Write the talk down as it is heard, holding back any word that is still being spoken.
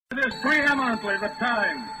is preeminently the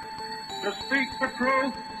time to speak the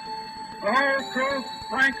truth, the whole truth,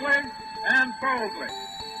 frankly and boldly.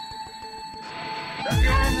 That the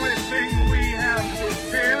only thing we have to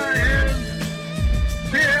fear is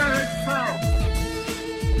fear itself.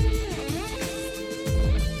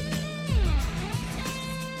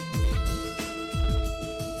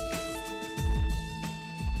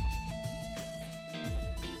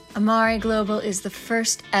 Amare Global is the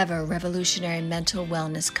first ever revolutionary mental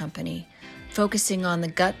wellness company, focusing on the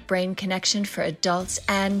gut-brain connection for adults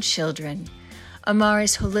and children.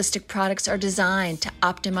 Amare's holistic products are designed to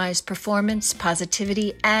optimize performance,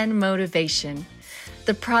 positivity, and motivation.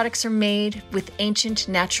 The products are made with ancient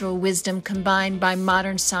natural wisdom combined by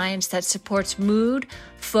modern science that supports mood,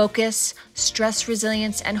 focus, stress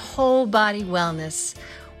resilience, and whole body wellness.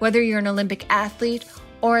 Whether you're an Olympic athlete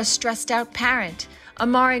or a stressed out parent,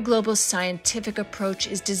 Amare Global's scientific approach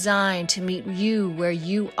is designed to meet you where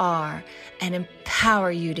you are and empower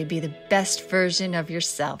you to be the best version of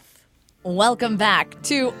yourself. Welcome back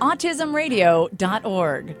to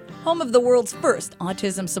autismradio.org, home of the world's first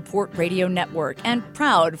autism support radio network and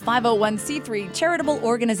proud 501c3 charitable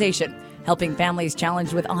organization, helping families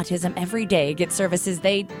challenged with autism every day get services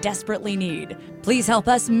they desperately need. Please help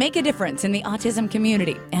us make a difference in the autism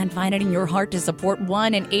community and find it in your heart to support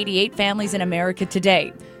 1 in 88 families in America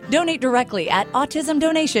today. Donate directly at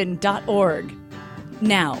autismdonation.org.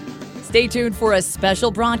 Now, stay tuned for a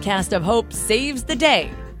special broadcast of Hope Saves the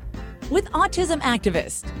Day with autism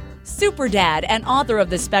activist, super dad and author of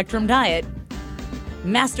the Spectrum Diet,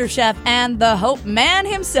 Master Chef and the Hope Man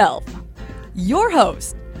himself, your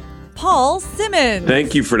host, Paul Simmons.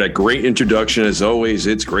 Thank you for that great introduction. As always,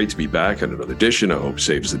 it's great to be back on another edition of Hope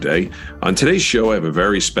Saves the Day. On today's show, I have a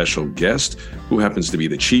very special guest who happens to be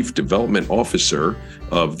the Chief Development Officer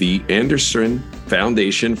of the Anderson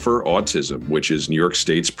Foundation for Autism, which is New York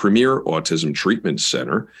State's premier autism treatment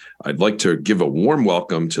center. I'd like to give a warm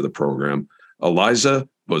welcome to the program, Eliza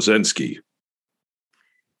Bozensky.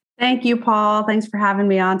 Thank you, Paul. Thanks for having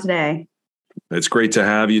me on today. It's great to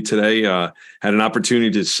have you today. Had an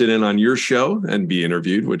opportunity to sit in on your show and be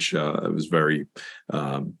interviewed, which I was very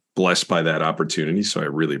blessed by that opportunity. So I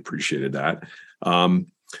really appreciated that.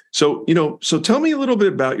 So tell me a little bit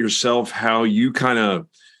about yourself, how you kind of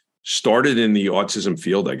started in the autism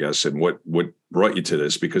field, I guess, and what brought you to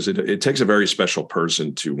this, because it takes a very special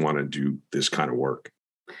person to want to do this kind of work.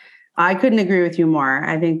 I couldn't agree with you more.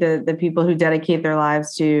 I think the people who dedicate their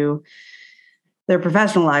lives to their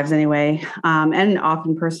professional lives anyway, and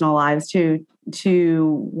often personal lives to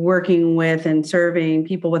working with and serving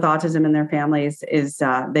people with autism and their families is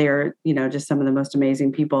they are, just some of the most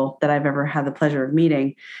amazing people that I've ever had the pleasure of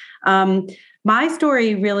meeting. My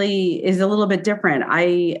story really is a little bit different.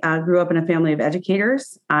 I grew up in a family of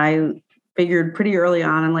educators. I figured pretty early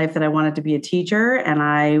on in life that I wanted to be a teacher, and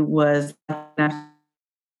I was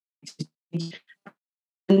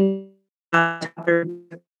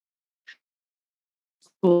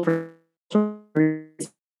school for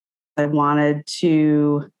I wanted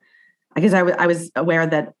to, I guess I was aware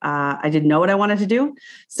that I didn't know what I wanted to do.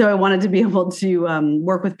 So I wanted to be able to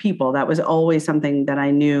work with people. That was always something that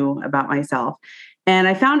I knew about myself. And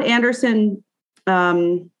I found Anderson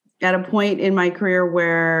at a point in my career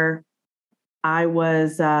where I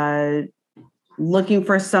was looking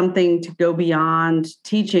for something to go beyond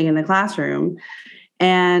teaching in the classroom.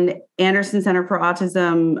 And Anderson Center for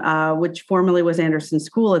Autism, which formerly was Anderson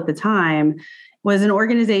School at the time, was an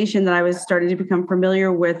organization that I was starting to become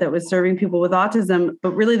familiar with that was serving people with autism.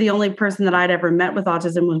 But really the only person that I'd ever met with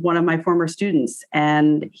autism was one of my former students.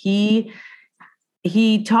 And he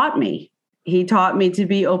taught me. He taught me to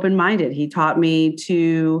be open-minded. He taught me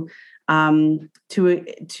to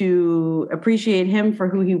appreciate him for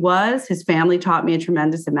who he was. His family taught me a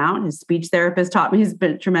tremendous amount. His speech therapist taught me a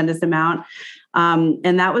tremendous amount.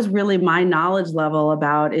 And that was really my knowledge level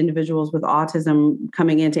about individuals with autism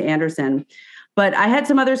coming into Anderson. But I had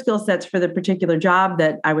some other skill sets for the particular job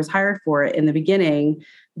that I was hired for in the beginning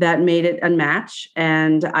that made it unmatched.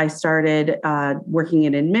 And I started working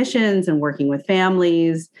in admissions and working with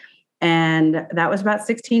families. And that was about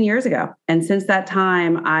 16 years ago. And since that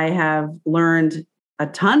time, I have learned a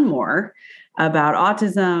ton more about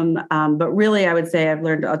autism. But really, I would say I've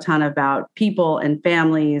learned a ton about people and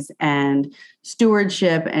families and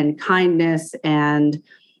stewardship and kindness and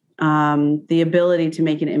the ability to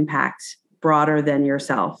make an impact broader than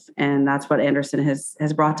yourself. And that's what Anderson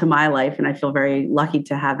has brought to my life. And I feel very lucky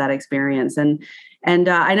to have that experience. And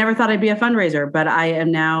I never thought I'd be a fundraiser, but I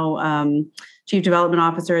am now Chief Development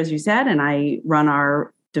Officer, as you said, and I run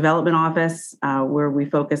our development office, where we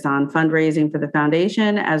focus on fundraising for the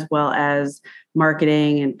foundation, as well as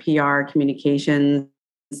marketing and PR communications.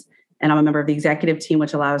 And I'm a member of the executive team,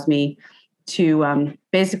 which allows me to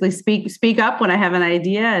basically speak up when I have an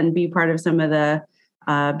idea and be part of some of the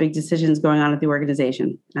big decisions going on at the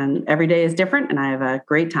organization. And every day is different, and I have a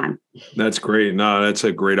great time. That's great. No, that's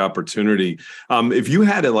a great opportunity. If you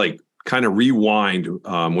had to kind of rewind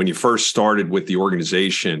when you first started with the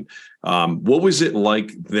organization, what was it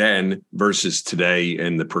like then versus today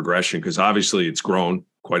and the progression? Because obviously it's grown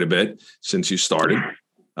quite a bit since you started.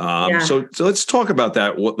 So let's talk about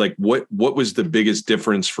that. What was the biggest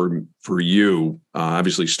difference for you?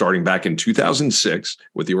 Obviously, starting back in 2006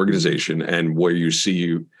 with the organization, and where you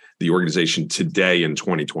see the organization today in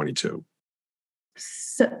 2022.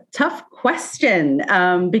 Tough question.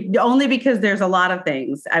 Only because there's a lot of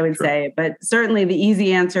things I would say, but certainly the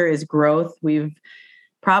easy answer is growth. We've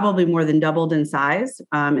probably more than doubled in size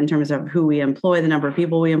in terms of who we employ, the number of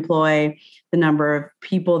people we employ, the number of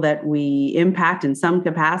people that we impact in some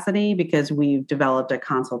capacity, because we've developed a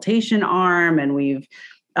consultation arm, and we've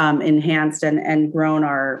enhanced and grown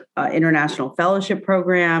our international fellowship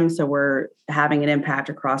program. So we're having an impact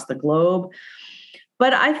across the globe.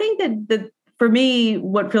 But I think that for me,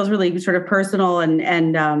 what feels really sort of personal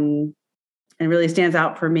and really stands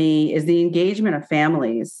out for me is the engagement of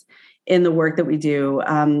families in the work that we do.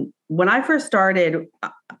 When I first started,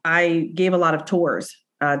 I gave a lot of tours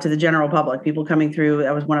to the general public, people coming through.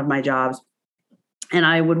 That was one of my jobs. And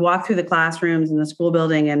I would walk through the classrooms in the school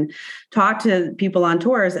building and talk to people on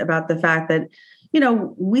tours about the fact that,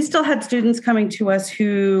 we still had students coming to us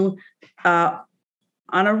who,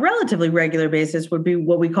 on a relatively regular basis, would be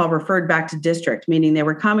what we call referred back to district, meaning they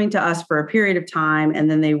were coming to us for a period of time,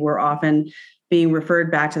 and then they were often being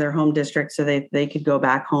referred back to their home district so they could go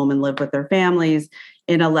back home and live with their families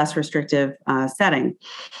in a less restrictive setting.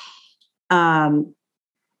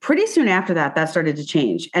 Pretty soon after that started to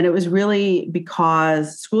change. And it was really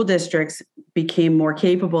because school districts became more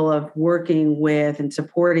capable of working with and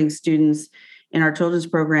supporting students in our children's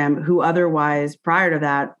program who otherwise, prior to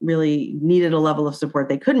that, really needed a level of support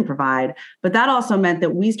they couldn't provide. But that also meant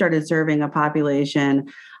that we started serving a population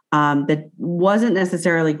that wasn't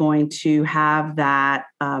necessarily going to have that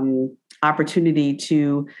opportunity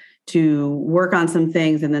to work on some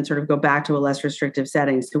things and then sort of go back to a less restrictive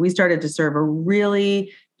setting. So we started to serve a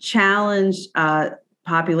really challenged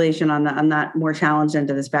population on that more challenged end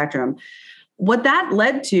of the spectrum. What that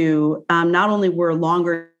led to, not only were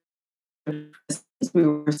longer we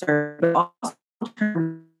were served, but also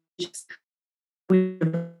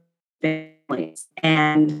families,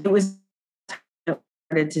 and it was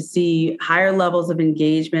to see higher levels of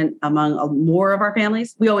engagement among more of our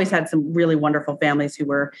families. We always had some really wonderful families who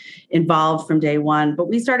were involved from day one, but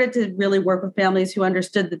we started to really work with families who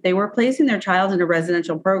understood that they were placing their child in a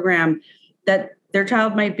residential program that their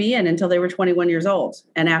child might be in until they were 21 years old.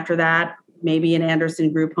 And after that, maybe an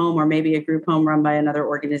Anderson group home or maybe a group home run by another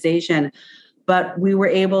organization. But we were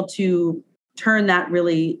able to turn that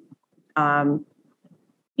really,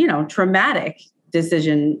 traumatic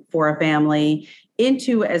decision for a family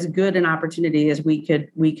into as good an opportunity as we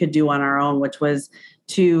could do on our own, which was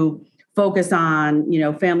to focus on,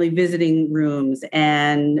 family visiting rooms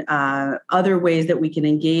and other ways that we can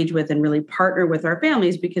engage with and really partner with our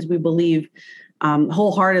families, because we believe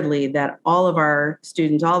wholeheartedly that all of our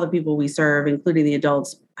students, all the people we serve, including the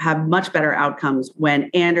adults, have much better outcomes when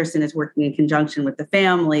Anderson is working in conjunction with the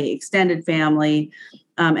family, extended family,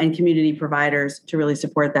 and community providers to really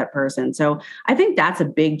support that person. So I think that's a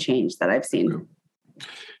big change that I've seen.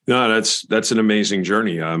 No, that's an amazing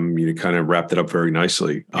journey. You kind of wrapped it up very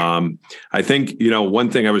nicely. I think, one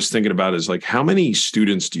thing I was thinking about is how many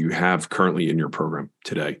students do you have currently in your program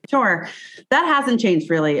today? Sure. That hasn't changed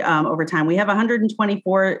really over time. We have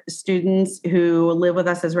 124 students who live with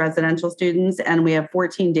us as residential students, and we have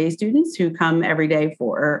 14 day students who come every day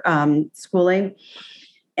for schooling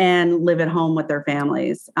and live at home with their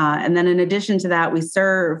families. And then in addition to that, we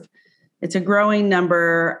serve, it's a growing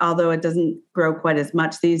number, although it doesn't grow quite as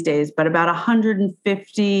much these days, but about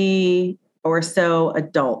 150 or so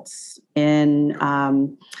adults in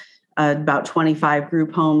about 25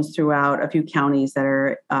 group homes throughout a few counties that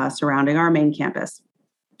are surrounding our main campus.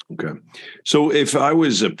 Okay. So if I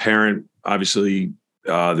was a parent, obviously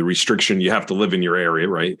the restriction, you have to live in your area,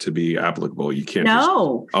 right, to be applicable. You can't.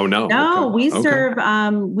 No. Oh no. No, okay. we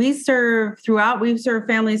serve throughout. We serve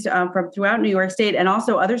families from throughout New York State and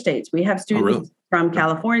also other states. We have students from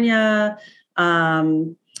California,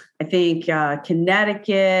 I think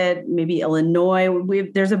Connecticut, maybe Illinois.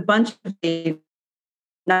 There's a bunch of states.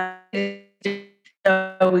 So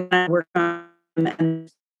we work on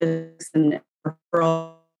and and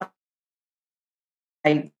referral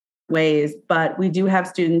ways, but we do have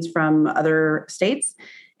students from other states,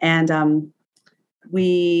 and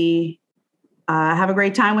we have a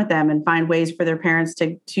great time with them and find ways for their parents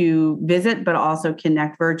to visit, but also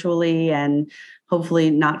connect virtually and hopefully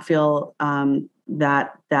not feel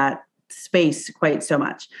that space quite so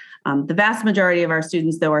much. The vast majority of our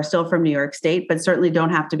students, though, are still from New York State, but certainly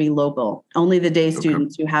don't have to be local. Only the day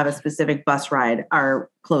students who have a specific bus ride are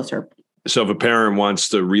closer. So if a parent wants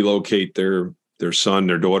to relocate their son,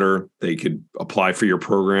 their daughter, they could apply for your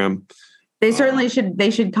program. They certainly should. They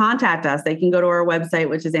should contact us. They can go to our website,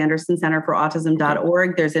 which is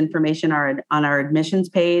andersoncenterforautism.org. There's information on our admissions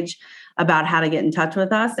page about how to get in touch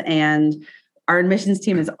with us. And our admissions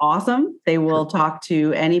team is awesome. They will talk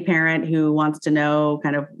to any parent who wants to know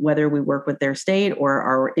kind of whether we work with their state or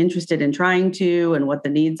are interested in trying to and what the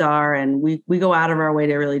needs are. And we go out of our way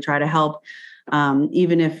to really try to help.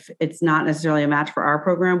 Even if it's not necessarily a match for our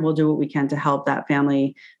program, we'll do what we can to help that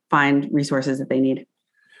family find resources that they need.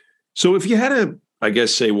 So if you had to, I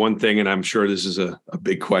guess, say one thing, and I'm sure this is a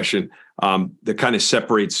big question, that kind of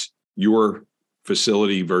separates your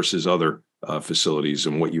facility versus other facilities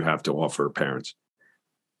and what you have to offer parents.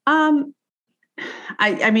 I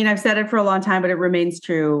mean, I've said it for a long time, but it remains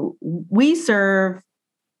true. We serve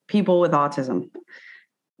people with autism.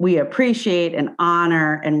 We appreciate and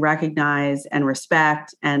honor and recognize and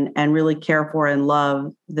respect and really care for and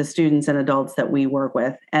love the students and adults that we work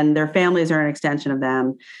with. And their families are an extension of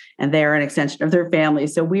them, and they are an extension of their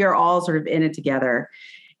families. So we are all sort of in it together.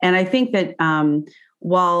 And I think that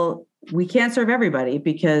while we can't serve everybody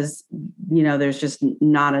because, there's just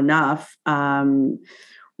not enough, our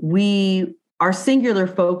singular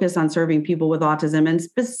focus on serving people with autism, and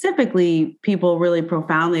specifically people really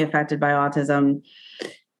profoundly affected by autism,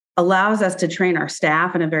 allows us to train our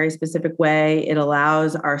staff in a very specific way. It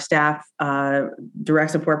allows our staff,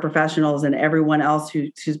 direct support professionals, and everyone else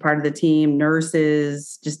who's part of the team,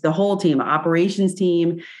 nurses, just the whole team, operations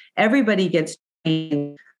team, everybody gets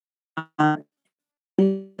trained.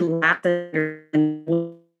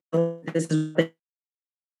 This is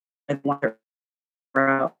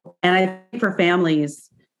and I think for families,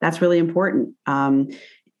 that's really important.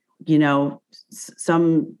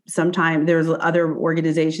 Sometimes there's other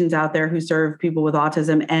organizations out there who serve people with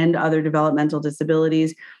autism and other developmental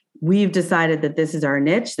disabilities. We've decided that this is our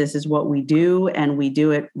niche. This is what we do, and we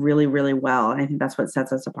do it really, really well. And I think that's what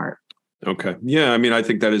sets us apart. Okay. Yeah. I mean, I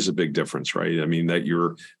think that is a big difference, right? I mean, that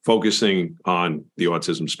you're focusing on the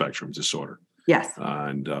autism spectrum disorder. Yes.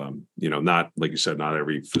 And, not, like you said, not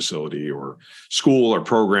every facility or school or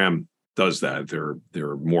program does that.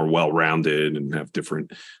 They're more well-rounded and have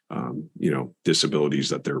different, disabilities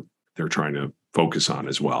that they're trying to focus on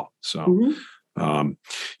as well. So, so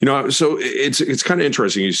it's kind of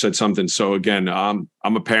interesting. You said something. So again, I'm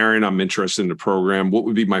a parent, I'm interested in the program. What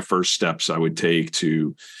would be my first steps I would take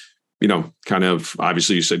to, kind of,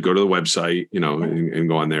 obviously you said, go to the website, and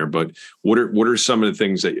go on there, but what are some of the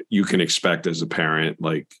things that you can expect as a parent,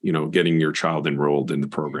 like, getting your child enrolled in the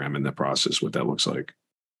program and the process, what that looks like?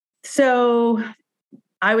 So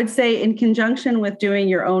I would say in conjunction with doing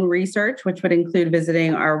your own research, which would include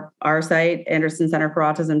visiting our site,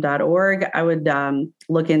 andersoncenterforautism.org, I would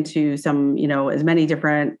look into some, as many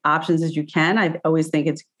different options as you can. I always think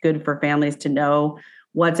it's good for families to know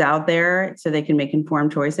what's out there so they can make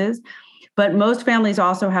informed choices. But most families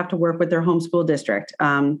also have to work with their home school district.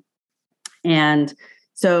 And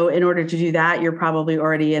so in order to do that, you're probably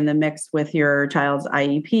already in the mix with your child's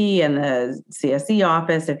IEP and the CSE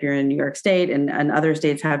office if you're in New York State, and other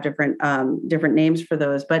states have different names for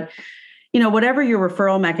those. But, whatever your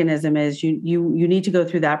referral mechanism is, you need to go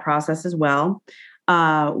through that process as well.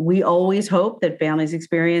 We always hope that families'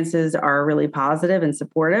 experiences are really positive and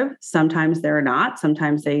supportive. Sometimes they're not.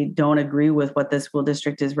 Sometimes they don't agree with what the school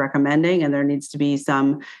district is recommending, and there needs to be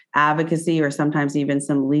some advocacy or sometimes even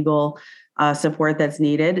some legal support that's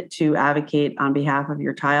needed to advocate on behalf of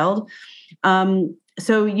your child.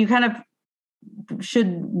 So you kind of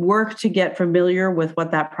should work to get familiar with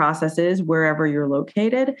what that process is wherever you're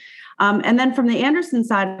located. And then from the Anderson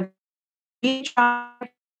side, we try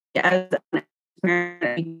as an parent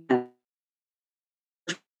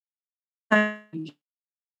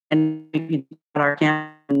and we can our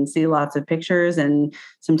camp and see lots of pictures and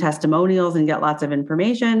some testimonials and get lots of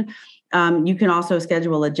information. You can also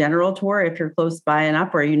schedule a general tour if you're close by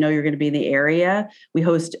enough or you're going to be in the area. We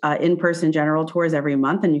host in-person general tours every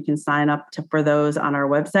month, and you can sign up for those on our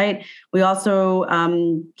website. We also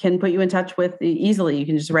can put you in touch with easily. You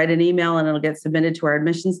can just write an email and it'll get submitted to our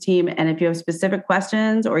admissions team. And if you have specific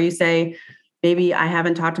questions or you say, maybe I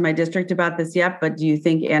haven't talked to my district about this yet, but do you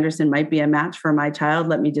think Anderson might be a match for my child?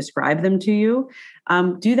 Let me describe them to you.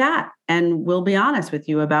 Do that. And we'll be honest with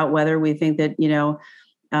you about whether we think that,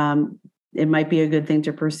 it might be a good thing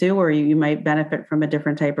to pursue, or you might benefit from a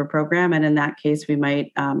different type of program. And in that case, we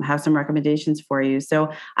might have some recommendations for you.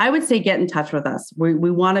 So I would say get in touch with us. We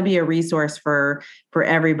want to be a resource for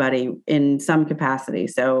everybody in some capacity.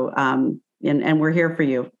 So, and we're here for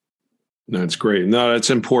you. That's great. No, that's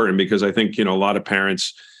important, because I think, a lot of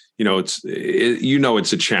parents,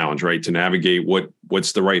 it's a challenge, right? To navigate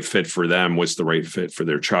what's the right fit for them, what's the right fit for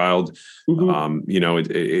their child. Mm-hmm.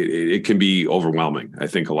 It can be overwhelming, I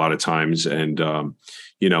think, a lot of times. And,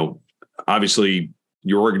 obviously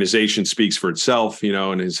your organization speaks for itself,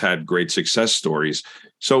 and has had great success stories.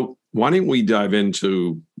 So why don't we dive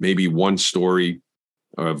into maybe one story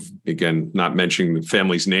of, again, not mentioning the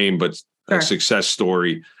family's name, but Sure. a success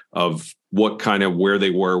story of where they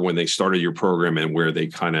were when they started your program and where they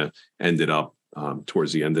kind of ended up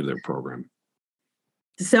towards the end of their program.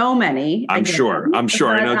 So many. I'm sure. But,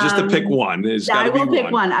 I know, just to pick one. I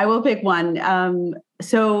will pick one.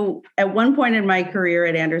 So at one point in my career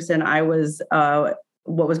at Anderson, I was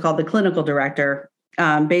what was called the clinical director.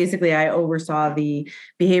 Basically, I oversaw the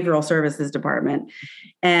behavioral services department,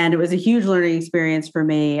 and it was a huge learning experience for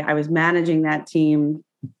me. I was managing that team.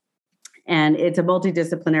 And it's a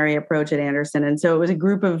multidisciplinary approach at Anderson. And so it was a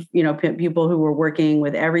group of, people who were working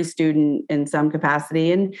with every student in some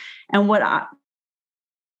capacity. And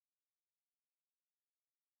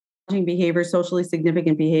behaviors, socially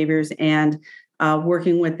significant behaviors, and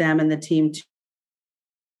working with them and the team to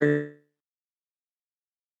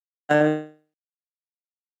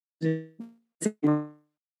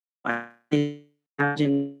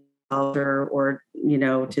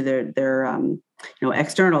their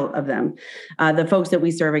external of them. The folks that we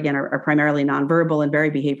serve, again, are primarily nonverbal and very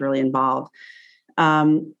behaviorally involved.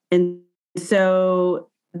 And so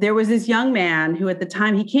there was this young man who, at the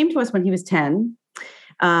time, he came to us when he was 10.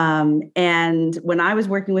 And when I was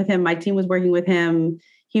working with him, my team was working with him,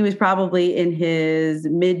 he was probably in his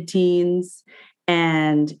mid-teens,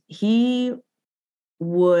 and it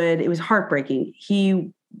was heartbreaking.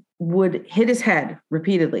 He would hit his head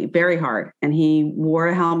repeatedly, very hard. And he wore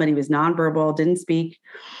a helmet. He was nonverbal, didn't speak.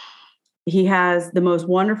 He has the most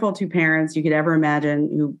wonderful two parents you could ever imagine,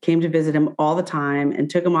 who came to visit him all the time and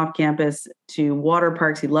took him off campus to water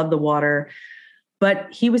parks. He loved the water, but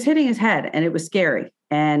he was hitting his head, and it was scary.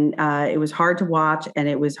 And it was hard to watch, and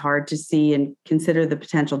it was hard to see and consider the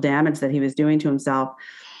potential damage that he was doing to himself.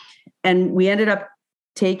 And we ended up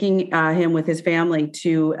taking him with his family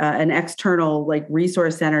to an external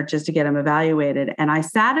resource center just to get him evaluated. And I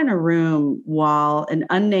sat in a room while an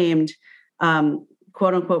unnamed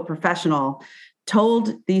quote unquote professional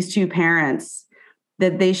told these two parents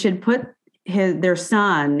that they should put their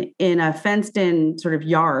son in a fenced in sort of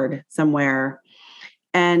yard somewhere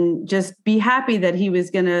and just be happy that he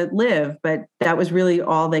was going to live. But that was really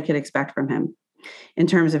all they could expect from him in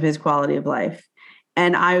terms of his quality of life.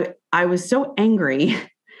 And I was so angry.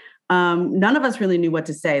 None of us really knew what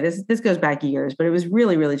to say. This goes back years, but it was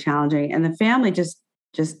really, really challenging. And the family just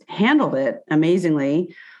handled it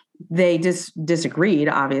amazingly. They just disagreed,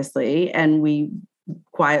 obviously, and we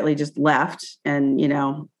quietly just left and,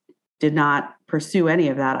 did not pursue any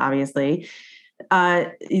of that, obviously.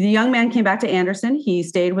 The young man came back to Anderson. He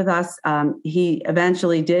stayed with us. He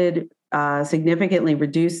eventually did significantly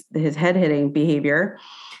reduce his head hitting behavior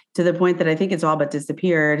to the point that I think it's all but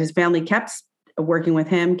disappeared. His family kept working with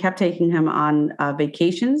him, kept taking him on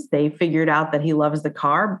vacations. They figured out that he loves the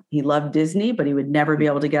car. He loved Disney, but he would never be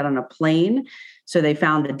able to get on a plane. So they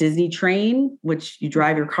found the Disney train, which you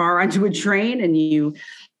drive your car onto a train and you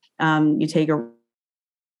take a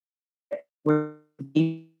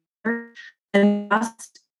and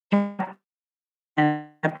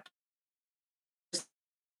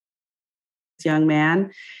young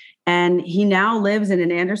man. And he now lives in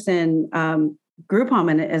an Anderson group home.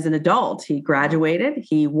 And as an adult, he graduated.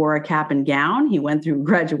 He wore a cap and gown. He went through a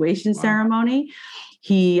graduation ceremony.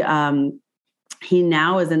 He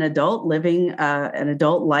now is an adult living an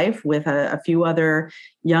adult life with a few other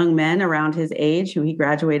young men around his age who he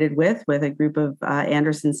graduated with a group of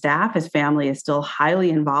Anderson staff. His family is still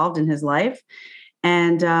highly involved in his life.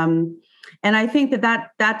 And I think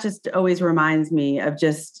that just always reminds me of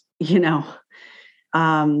just,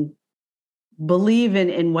 believe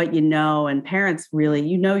in what you know, and parents really,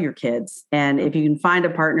 your kids. And if you can find a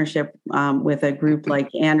partnership with a group like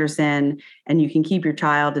Anderson, and you can keep your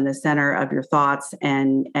child in the center of your thoughts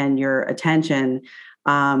and your attention,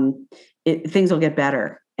 things will get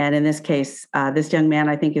better. And in this case, this young man,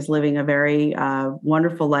 I think, is living a very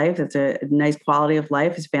wonderful life. It's a nice quality of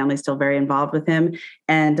life. His family's still very involved with him.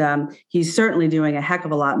 And he's certainly doing a heck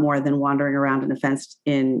of a lot more than wandering around in a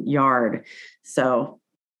fenced-in yard. So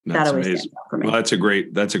that always stands out for me. Well, that's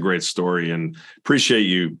a great story, and appreciate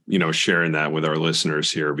you sharing that with our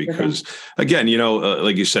listeners here, because again,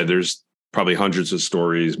 like you said, there's probably hundreds of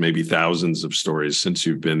stories, maybe thousands of stories since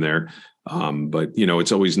you've been there. But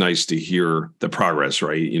it's always nice to hear the progress,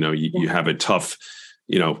 right? You have a tough,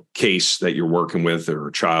 case that you're working with, or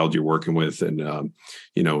a child you're working with, and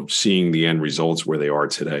seeing the end results where they are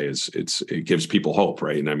today it gives people hope,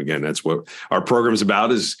 right? And again, that's what our program is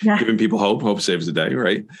about, is giving people hope. Hope saves the day,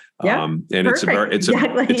 right? Yeah, and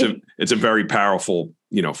it's a very powerful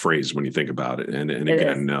phrase when you think about it. And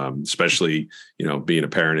again, especially, being a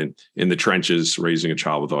parent in the trenches, raising a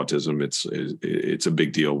child with autism, it's a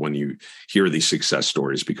big deal when you hear these success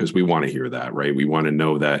stories, because we want to hear that, right? We want to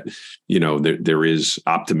know that, there is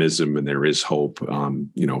optimism and there is hope,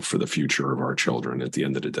 for the future of our children at the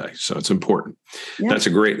end of the day. So it's important. Yeah. That's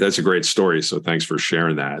a great story. So thanks for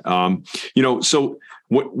sharing that. So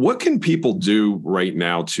what can people do right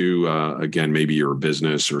now to, again, maybe your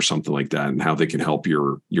business or something like that, and how they can help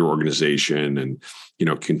your organization and,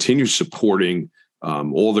 continue supporting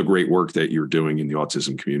all the great work that you're doing in the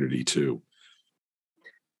autism community too?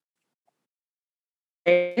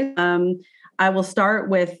 I will start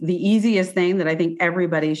with the easiest thing that I think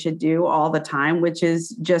everybody should do all the time, which is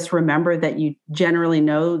just remember that you generally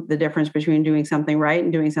know the difference between doing something right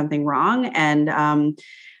and doing something wrong. And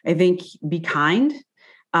I think be kind.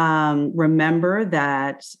 Remember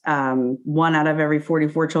that 1 out of every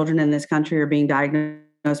 44 children in this country are being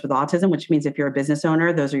diagnosed with autism, which means if you're a business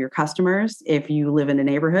owner, those are your customers. If you live in a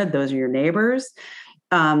neighborhood, those are your neighbors.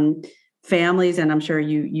 Families, and I'm sure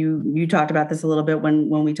you talked about this a little bit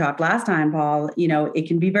when we talked last time, Paul, it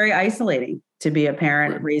can be very isolating to be a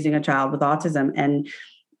parent raising a child with autism. And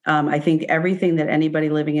I think everything that anybody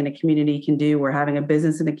living in a community can do, or having a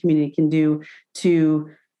business in a community can do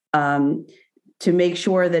to make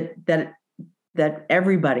sure that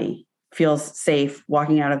everybody feels safe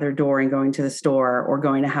walking out of their door and going to the store, or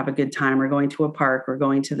going to have a good time, or going to a park, or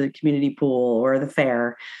going to the community pool or the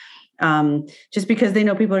fair. Just because they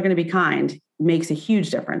know people are going to be kind makes a huge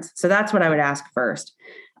difference. So that's what I would ask first.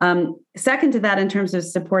 Second to that, in terms of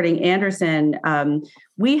supporting Anderson,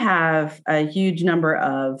 we have a huge number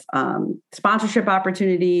of sponsorship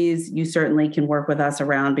opportunities. You certainly can work with us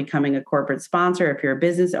around becoming a corporate sponsor if you're a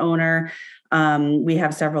business owner. We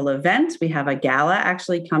have several events. We have a gala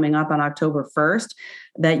actually coming up on October 1st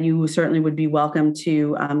that you certainly would be welcome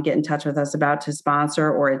to get in touch with us about to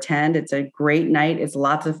sponsor or attend. It's a great night. It's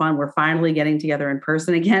lots of fun. We're finally getting together in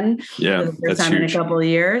person again for the first time in a couple of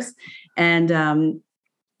years. And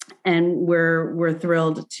we're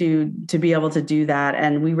thrilled to be able to do that.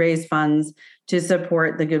 And we raise funds to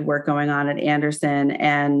support the good work going on at Anderson.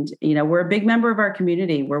 And, we're a big member of our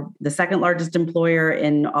community. We're the second largest employer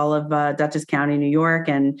in all of Dutchess County, New York.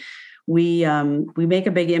 And we make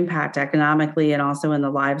a big impact economically and also in the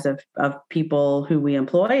lives of people who we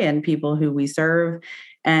employ and people who we serve.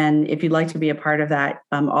 And if you'd like to be a part of that,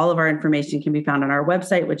 all of our information can be found on our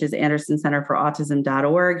website, which is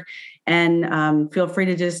andersoncenterforautism.org. And feel free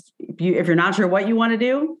to just, if you're not sure what you want to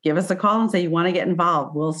do, give us a call and say you want to get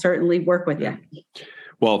involved. We'll certainly work with you.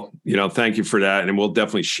 Well, thank you for that. And we'll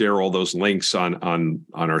definitely share all those links on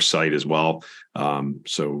our site as well,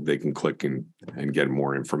 so they can click and get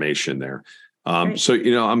more information there. So,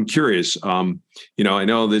 I'm curious, I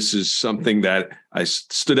know this is something that I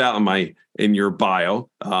stood out in your bio,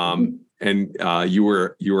 and you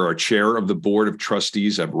were a chair of the board of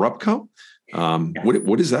trustees at Rupco.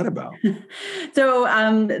 What is that about? So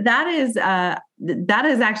that is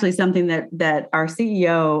actually something that our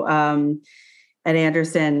CEO at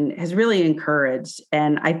Anderson has really encouraged.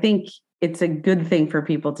 And I think it's a good thing for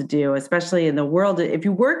people to do, especially in the world. If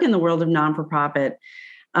you work in the world of non-for-profit,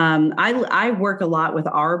 I work a lot with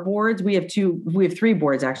our boards. We have 3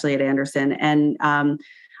 boards actually at Anderson. And,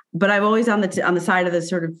 but I'm always on the side of the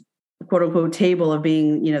sort of quote unquote table of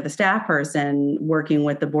being, the staff person working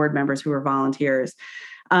with the board members who are volunteers.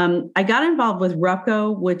 I got involved with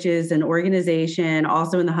Rupco, which is an organization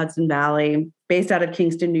also in the Hudson Valley, based out of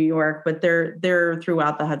Kingston, New York, but they're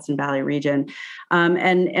throughout the Hudson Valley region.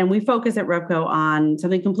 And we focus at Rupco on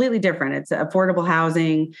something completely different. It's affordable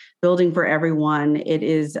housing, building for everyone. It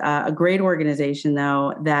is a great organization,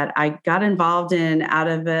 though, that I got involved in out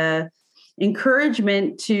of a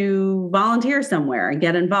encouragement to volunteer somewhere and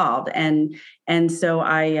get involved. And so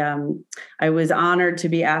I was honored to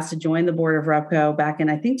be asked to join the board of Rupco back in,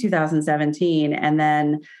 I think, 2017. And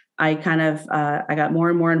then I kind of, I got more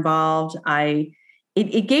and more involved.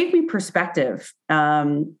 It gave me perspective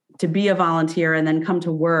to be a volunteer and then come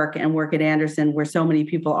to work at Anderson, where so many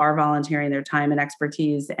people are volunteering their time and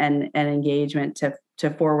expertise and engagement to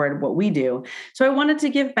forward what we do. So I wanted to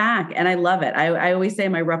give back, and I love it. I always say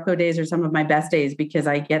my Repco days are some of my best days because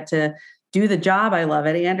I get to do the job I love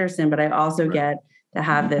at Anderson, but I also get to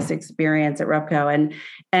have this experience at Repco.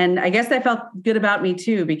 And I guess that felt good about me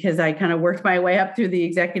too, because I kind of worked my way up through the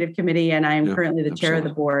executive committee, and I'm currently the chair of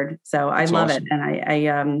the board. So I love it.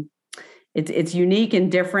 And it's unique and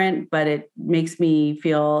different, but it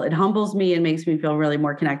humbles me and makes me feel really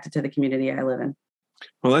more connected to the community I live in.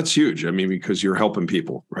 Well, that's huge. I mean, because you're helping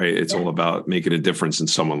people, right? It's all about making a difference in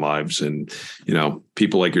someone's lives. And,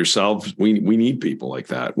 people like yourself, we need people like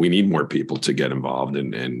that. We need more people to get involved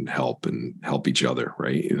and help each other,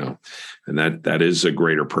 right? And that is a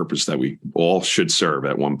greater purpose that we all should serve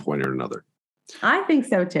at one point or another. I think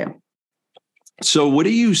so too. So what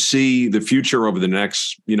do you see the future over the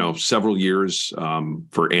next, several years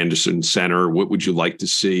for Anderson Center? What would you like to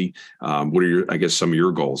see? What are some of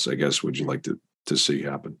your goals, would you like to see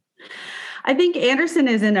happen? I think Anderson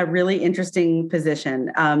is in a really interesting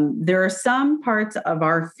position. There are some parts of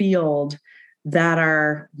our field that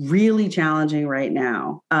are really challenging right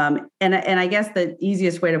now. And I guess the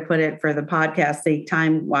easiest way to put it for the podcast sake,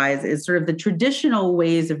 time-wise, is sort of the traditional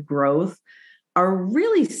ways of growth are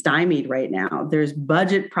really stymied right now. There's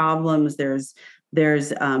budget problems, there's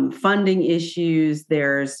funding issues,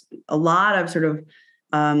 there's a lot of sort of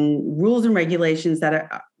rules and regulations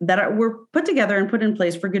that were put together and put in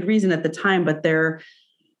place for good reason at the time, but they're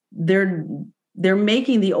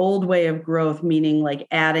making the old way of growth, meaning like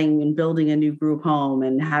adding and building a new group home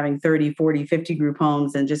and having 30, 40, 50 group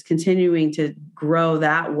homes and just continuing to grow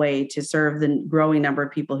that way to serve the growing number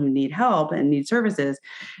of people who need help and need services,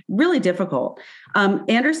 really difficult.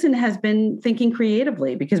 Anderson has been thinking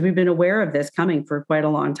creatively because we've been aware of this coming for quite a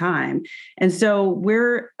long time. And so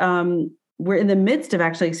we're in the midst of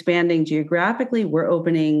actually expanding geographically. We're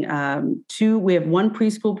opening we have one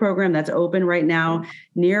preschool program that's open right now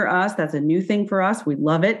near us. That's a new thing for us. We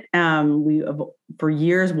love it. We have for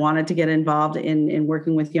years wanted to get involved in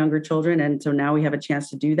working with younger children. And so now we have a chance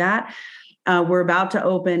to do that. We're about to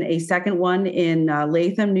open a second one in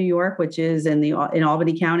Latham, New York, which is in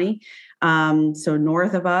Albany County. So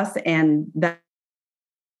north of us, and that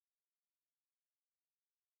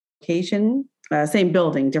location, same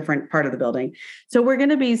building, different part of the building. So we're going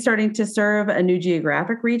to be starting to serve a new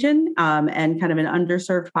geographic region and kind of an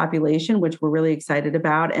underserved population, which we're really excited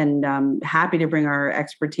about and happy to bring our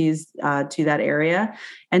expertise to that area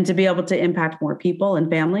and to be able to impact more people and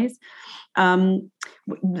families. Two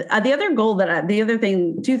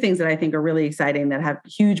things that I think are really exciting that have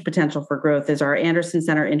huge potential for growth is our Anderson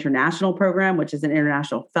Center International Program, which is an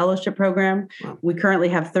international fellowship program. Wow. We currently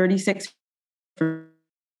have 36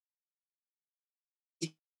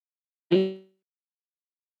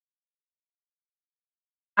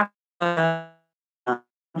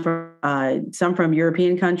 some from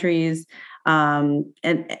European countries, and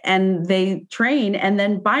they train, and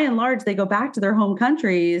then by and large they go back to their home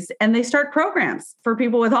countries and they start programs for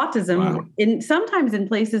people with autism. Wow. Sometimes in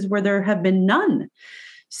places where there have been none.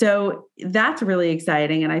 So that's really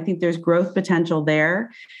exciting, and I think there's growth potential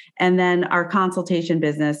there. And then our consultation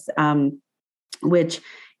business, which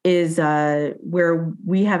is where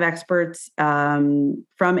we have experts from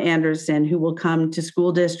Anderson who will come to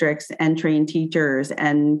school districts and train teachers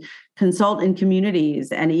and consult in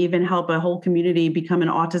communities and even help a whole community become an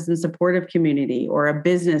autism supportive community or a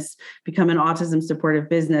business become an autism supportive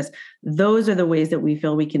business. Those are the ways that we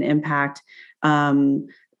feel we can impact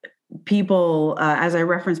people, as I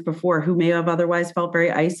referenced before, who may have otherwise felt very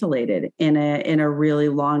isolated in a really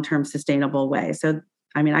long-term sustainable way. So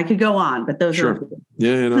I mean, I could go on, but those are.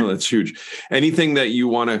 Yeah, no, that's huge. Anything that you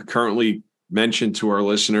want to currently mention to our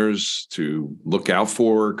listeners to look out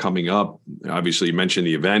for coming up? Obviously, you mentioned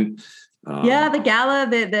the event. The gala,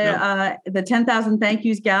 the 10,000 Thank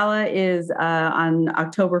Yous Gala is on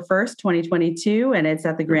October 1st, 2022, and it's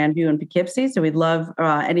at the Grand View in Poughkeepsie. So we'd love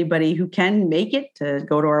anybody who can make it to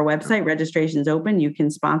go to our website. Registration's open. You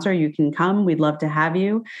can sponsor. You can come. We'd love to have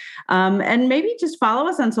you. And maybe just follow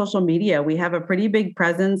us on social media. We have a pretty big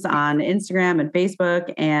presence on Instagram and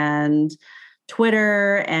Facebook and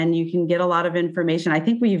Twitter, and you can get a lot of information. I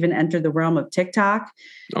think we even entered the realm of TikTok,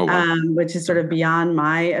 which is sort of beyond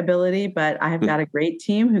my ability, but I have got a great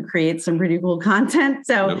team who creates some pretty cool content.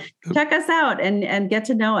 So check us out and get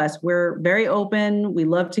to know us. We're very open. We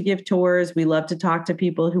love to give tours. We love to talk to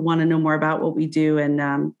people who want to know more about what we do.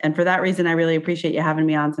 And for that reason, I really appreciate you having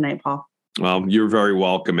me on tonight, Paul. Well, you're very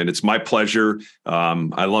welcome, and it's my pleasure.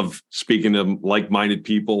 I love speaking to like-minded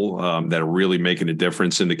people that are really making a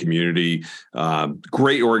difference in the community.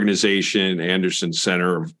 Great organization, Anderson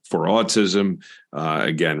Center for Autism.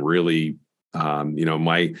 Again, really,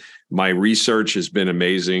 my research has been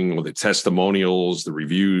amazing. Well, the testimonials, the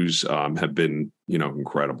reviews have been,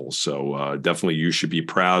 incredible. So definitely, you should be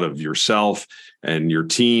proud of yourself and your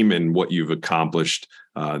team and what you've accomplished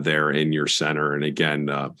there in your center. And again,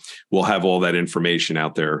 we'll have all that information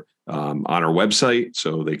out there on our website,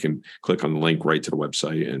 so they can click on the link right to the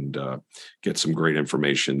website and get some great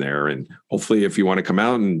information there. And hopefully, if you want to come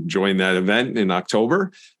out and join that event in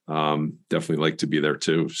October, definitely like to be there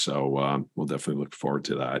too. So we'll definitely look forward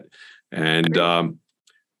to that. And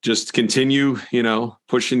just continue,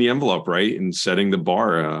 pushing the envelope, right, and setting the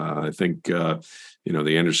bar. I think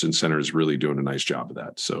the Anderson Center is really doing a nice job of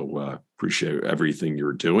that. So appreciate everything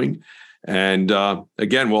you're doing. And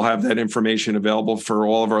again, we'll have that information available for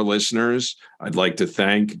all of our listeners. I'd like to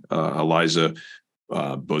thank Eliza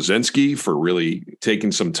Bozensky for really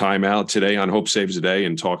taking some time out today on Hope Saves the Day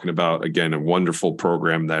and talking about, again, a wonderful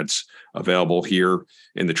program that's available here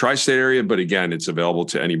in the tri-state area. But again, it's available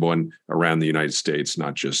to anyone around the United States,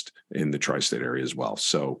 not just in the tri-state area as well.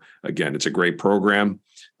 So again, it's a great program.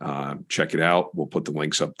 Check it out. We'll put the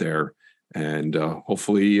links up there. And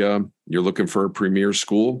hopefully you're looking for a premier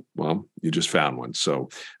school. Well, you just found one. So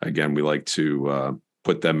again, we like to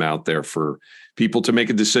put them out there for people to make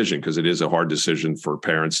a decision, because it is a hard decision for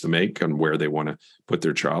parents to make on where they want to put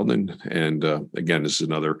their child in. And again, this is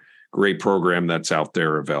another great program that's out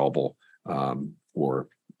there available for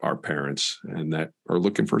our parents and that are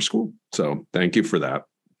looking for a school. So thank you for that.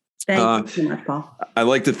 Thank you so much, Paul. I'd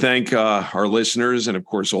like to thank our listeners and, of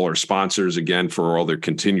course, all our sponsors again for all their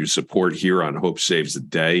continued support here on Hope Saves the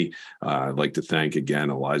Day. I'd like to thank again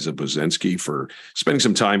Eliza Bozensky for spending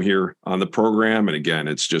some time here on the program. And again,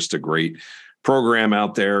 it's just a great program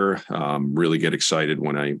out there. Really get excited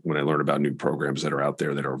when I learn about new programs that are out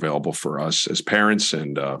there that are available for us as parents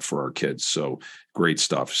and for our kids. So great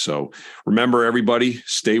stuff. So remember, everybody,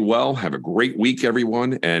 stay well. Have a great week,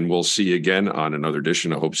 everyone. And we'll see you again on another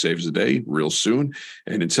edition of Hope Saves the Day real soon.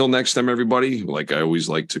 And until next time, everybody, like I always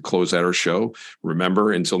like to close out our show,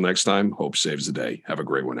 remember, until next time, Hope Saves the Day. Have a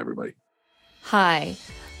great one, everybody. Hi,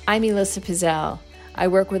 I'm Elissa Pizzell. I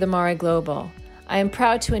work with Amari Global. I am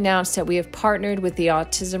proud to announce that we have partnered with the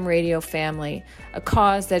Autism Radio family, a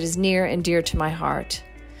cause that is near and dear to my heart.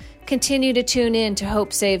 Continue to tune in to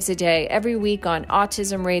Hope Saves the Day every week on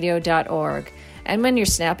autismradio.org. And when you're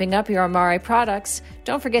snapping up your Amari products,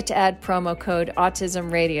 don't forget to add promo code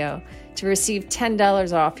AutismRadio to receive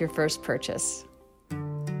 $10 off your first purchase.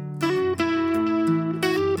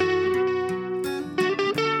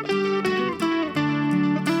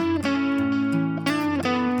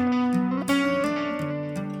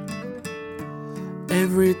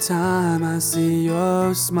 Every time I see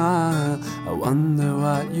your smile, I wonder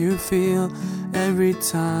what you feel. Every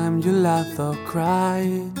time you laugh or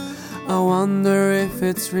cry, I wonder if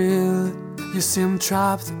it's real. You seem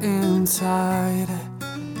trapped inside.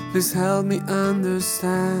 Please help me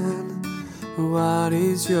understand. What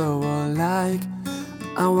is your world like?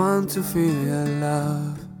 I want to feel your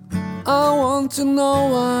love. I want to know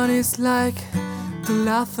what it's like to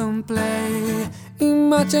laugh and play.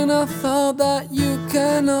 Imagine a thought that you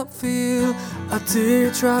cannot feel, a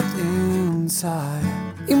tear trapped inside.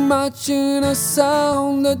 Imagine a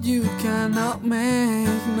sound that you cannot make,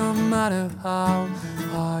 no matter how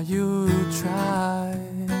hard you try.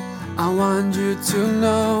 I want you to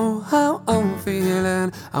know how I'm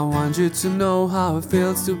feeling. I want you to know how it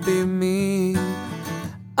feels to be me.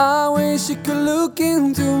 I wish you could look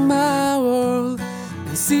into my world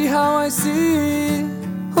and see how I see.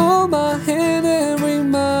 Hold my hand and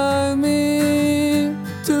remind me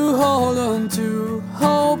to hold on to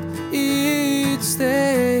hope each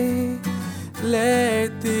day.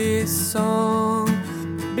 Let this song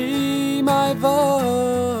be my voice.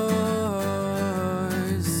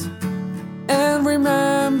 And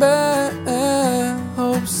remember,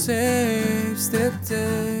 hope saves the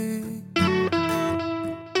day.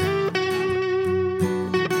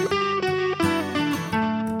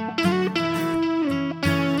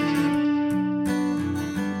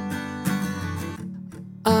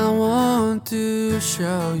 To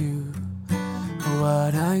show you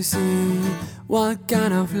what I see, what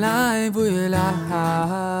kind of life will I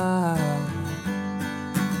have,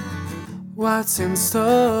 what's in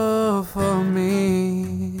store for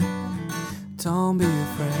me. Don't be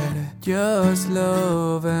afraid, just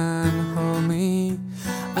love and hold me.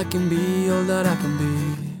 I can be all that I can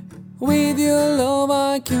be. With your love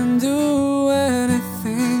I can do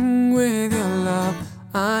anything. With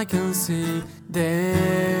I can see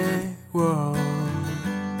the world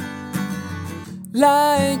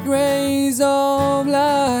like rays of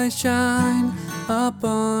light shine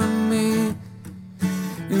upon me,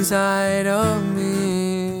 inside of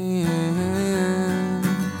me.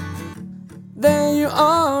 Then you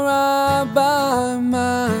are right by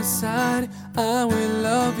my side. I will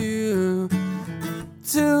love you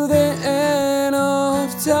till the end of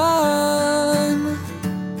time.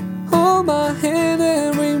 Hold my hand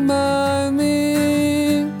and remind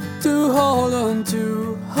me to hold on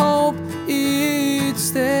to hope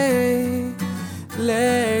each day.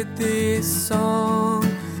 Let this song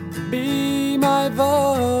be my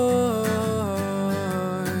voice,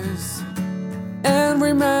 and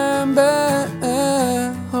remember,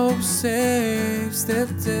 hope saves the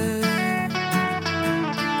day.